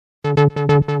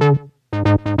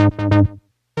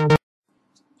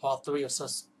part 3 of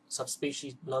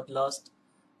Subspecies Bloodlust.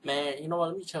 Man, you know what?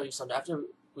 Let me tell you something. After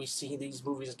we see these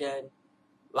movies again,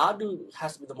 Radu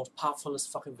has to be the most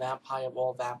powerfulest fucking vampire of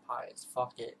all vampires.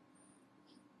 Fuck it.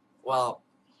 Well,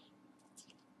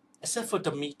 except for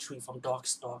Dimitri from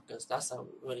Darkstalkers, that's a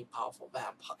really powerful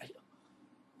vampire.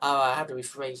 I have to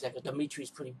rephrase that, because Dimitri's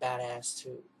pretty badass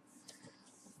too.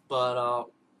 But,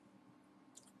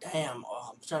 damn,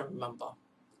 I'm trying to remember.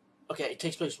 Okay, it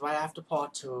takes place right after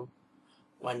part 2,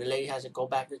 when the lady has to go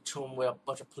back to the tomb with a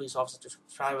bunch of police officers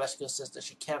to try to rescue her sister.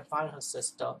 She can't find her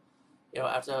sister,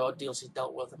 after the ordeal she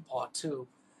dealt with in part 2.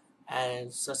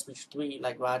 And Subspecies 3,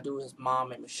 like Radu, his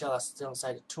mom, and Michelle are still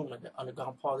inside the tomb, like the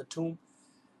underground part of the tomb.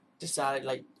 Decided,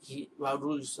 like,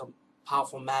 Radu used some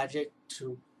powerful magic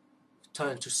to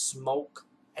turn into smoke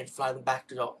and fly them back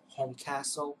to the home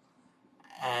castle.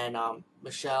 And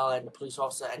Michelle and the police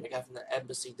officer and the guy from the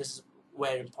embassy, this is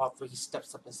where in part 3 he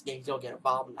steps up his game. He's gonna get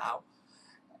involved now.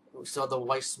 We saw the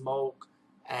white smoke,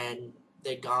 and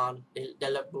they're gone.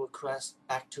 They left Bucharest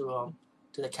back to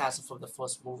the castle from the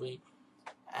first movie,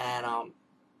 and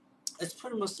it's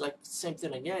pretty much like the same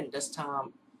thing again. This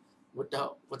time with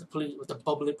the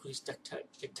bubbly police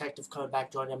detective coming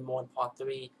back, joining them more in part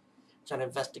 3, trying to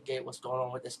investigate what's going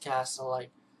on with this castle.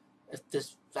 Like, if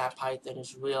this vampire thing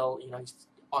is real, he's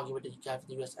arguing with the guy from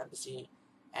the U.S. Embassy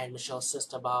and Michelle's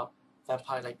sister about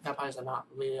vampires. Like, vampires are not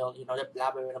real. They're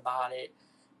blabbering about it.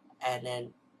 And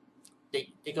then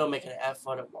they're gonna make an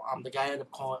effort. The guy ended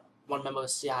up calling one member of the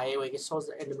CIA. When he gets towards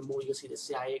the end of the movie, you'll see the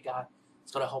CIA guy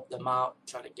is gonna help them out,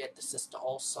 trying to get the sister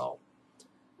also.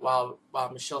 While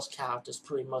Michelle's character is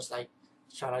pretty much like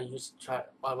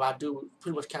while Radu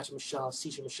pretty much catching Michelle,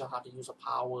 teaching Michelle how to use her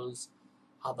powers,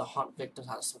 how to hunt victims,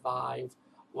 how to survive.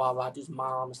 While Radu's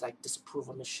mom is like disapprove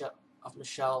of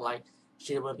Michelle, like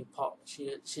she didn't want to be part.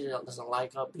 She doesn't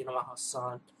like her being around her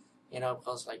son.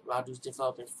 Because like Radu's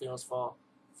developing feelings for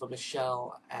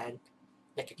Michelle, and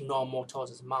they can ignore more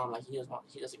towards his mom. Like he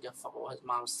doesn't give a fuck what his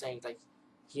mom's saying. Like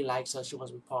he likes her, she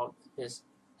wants to be part of his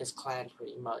clan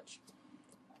pretty much.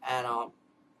 And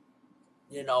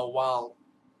while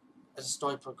as the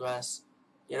story progresses,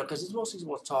 because it's mostly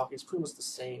more talking, it's pretty much the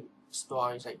same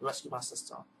story. It's like rescue my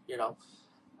sister,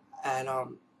 and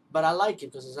but I like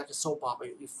it because it's like a soap opera.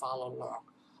 You follow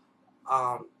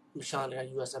along. Michelle in the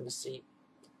U.S. Embassy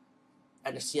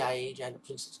and the CIA agent and the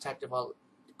police detective are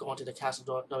going to the castle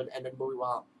door during the end of the movie,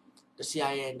 while the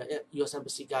CIA and the U.S.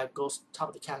 Embassy guy goes to the top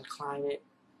of the castle, climb it,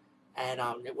 and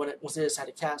once they're inside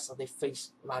the castle, they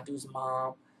face Radu's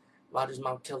mom. Radu's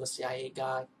mom killed the CIA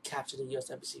guy, captured the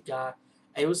U.S. Embassy guy.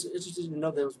 And it was interesting to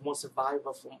know there was one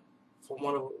survivor from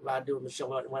one of Radu and Michelle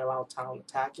went around town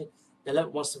attacking. They left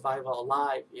one survivor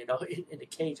alive, in the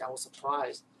cage. I was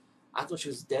surprised. I thought she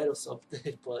was dead or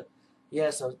something, but yeah.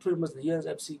 So pretty much the U.S.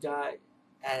 Embassy guy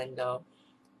and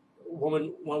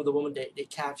one of the women they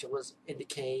captured was in the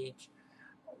cage,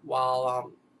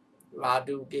 while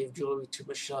Radu gave jewelry to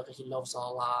Michelle because he loves her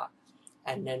a lot.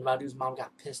 And then Radu's mom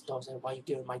got pissed off, saying, "Why are you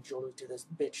giving my jewelry to this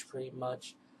bitch?" Pretty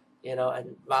much, and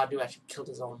Radu actually killed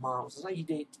his own mom. So it's like he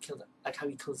did kill, like how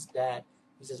he killed his dad.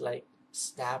 He just like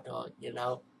stabbed her,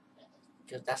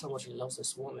 because that's how much he loves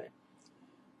this woman.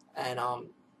 And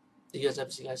the U.S.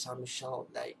 Embassy guy saw Michelle,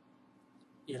 like,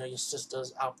 your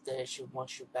sister's out there, she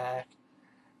wants you back.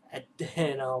 And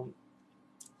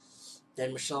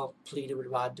then Michelle pleaded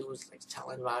with Radu, like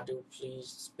telling Radu, please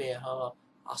spare her,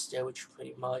 I'll stay with you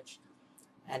pretty much.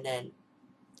 And then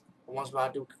once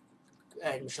Radu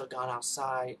and Michelle got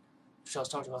outside, Michelle was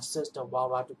talking to her sister while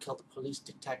Radu killed the police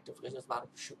detective because he was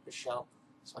about to shoot Michelle.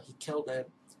 So he killed him,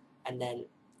 and then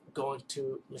going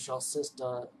to Michelle's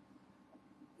sister,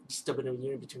 still been a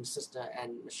reunion between the sister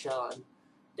and Michelle, and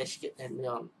then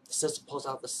the sister pulls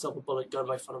out the silver bullet gun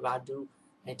right in front of Radu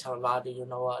and telling Radu, you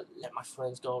know what, let my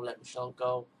friends go, let Michelle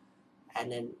go.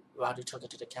 And then Radu took her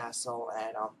to the castle,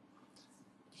 and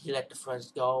he let the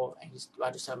friends go, and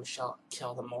Radu said Michelle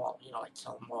kill them all,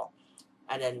 kill them all.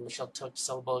 And then Michelle took the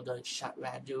silver bullet gun and shot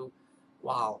Radu,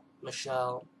 while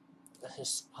Michelle,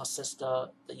 her sister,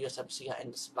 the U.S. Embassy guy,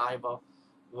 and the survivor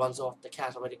runs off the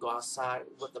castle, ready to go outside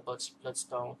with the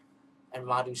bloodstone, and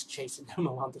Radu's chasing them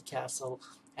around the castle.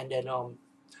 And then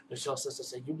Michelle's sister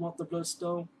said, "You want the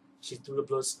bloodstone?" She threw the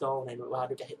bloodstone, and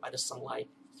Radu got hit by the sunlight.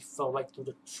 He fell right through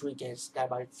the tree, getting stabbed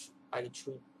by the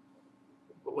tree.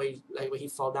 When he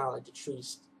fell down, like the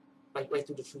trees, like right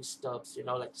through the tree stubs,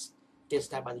 like getting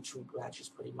stabbed by the tree branches,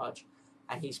 pretty much.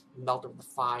 And he's melted with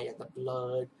the fire and the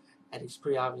blood, and it's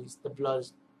pretty obvious the blood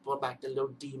brought back the little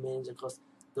demons, and of course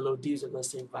the little demons are gonna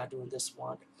save Radu in this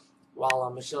one. While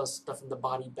Michelle's stuffing the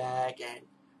body bag, and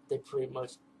they pretty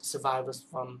much survivors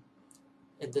from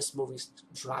in this movie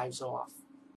drives off.